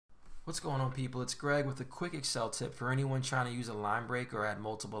What's going on, people? It's Greg with a quick Excel tip for anyone trying to use a line break or add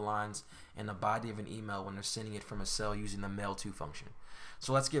multiple lines in the body of an email when they're sending it from a cell using the Mailto function.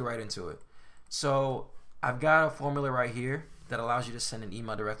 So let's get right into it. So I've got a formula right here that allows you to send an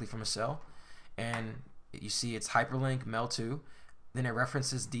email directly from a cell, and you see it's Hyperlink Mailto, then it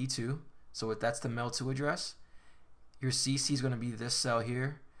references D2, so that's the Mailto address. Your CC is going to be this cell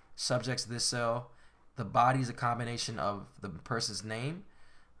here, subject's this cell, the body is a combination of the person's name,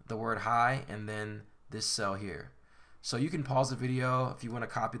 the word hi, and then this cell here. So you can pause the video if you want to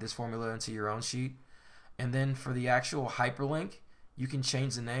copy this formula into your own sheet. And then for the actual hyperlink, you can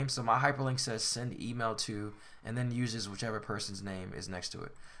change the name. So my hyperlink says send email to, and then uses whichever person's name is next to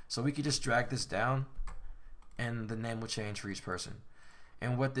it. So we could just drag this down and the name will change for each person.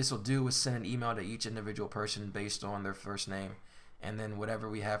 And what this will do is send an email to each individual person based on their first name, and then whatever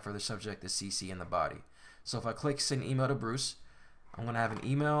we have for the subject, the CC, in the body. So if I click send email to Bruce, I'm going to have an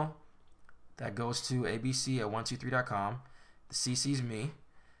email that goes to abc@123.com. The CC is me,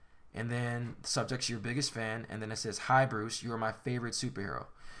 and then the subject's your biggest fan, and then it says, hi Bruce, you are my favorite superhero.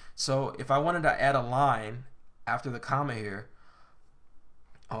 So if I wanted to add a line after the comma here,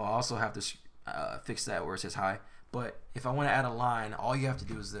 I'll also have to fix that where it says hi. But if I want to add a line, all you have to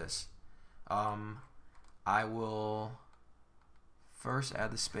do is this. I will first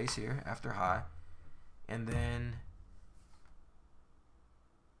add the space here after hi, and then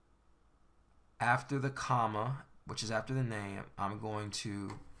after the comma, which is after the name, I'm going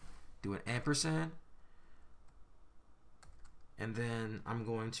to do an ampersand, and then I'm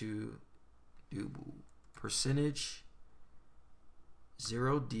going to do percentage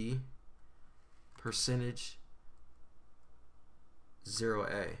 0D percentage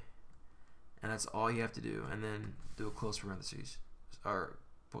 0A, and that's all you have to do, and then do a close parentheses or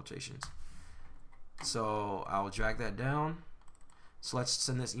quotations. So I'll drag that down. So let's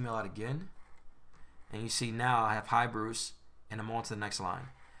send this email out again. And you see now I have hi Bruce, and I'm on to the next line.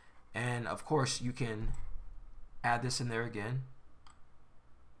 And of course you can add this in there again.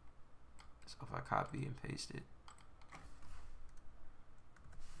 So if I copy and paste it,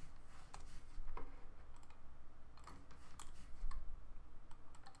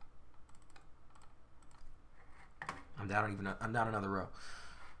 I'm down another row,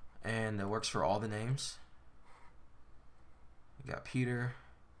 and it works for all the names. We got Peter,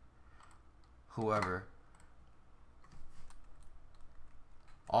 whoever.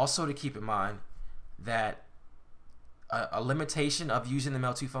 Also to keep in mind that a limitation of using the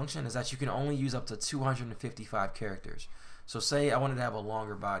Mailto function is that you can only use up to 255 characters. So say I wanted to have a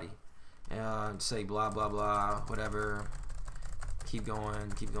longer body, and say blah blah blah, whatever. Keep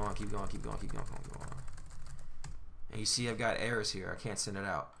going, keep going, keep going, keep going, keep going, keep going. And you see I've got errors here. I can't send it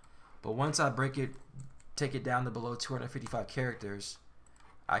out. But once I take it down to below 255 characters,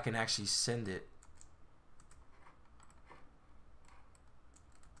 I can actually send it.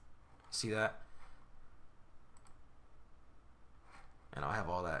 See that? And I'll have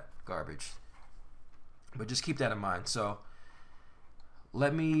all that garbage. But just keep that in mind. So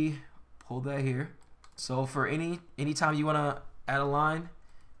let me pull that here. So for anytime you want to add a line,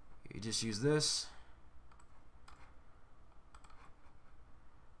 you just use this.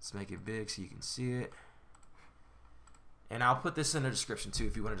 Let's make it big so you can see it. And I'll put this in the description too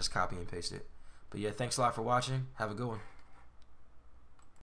if you want to just copy and paste it. But yeah, thanks a lot for watching. Have a good one.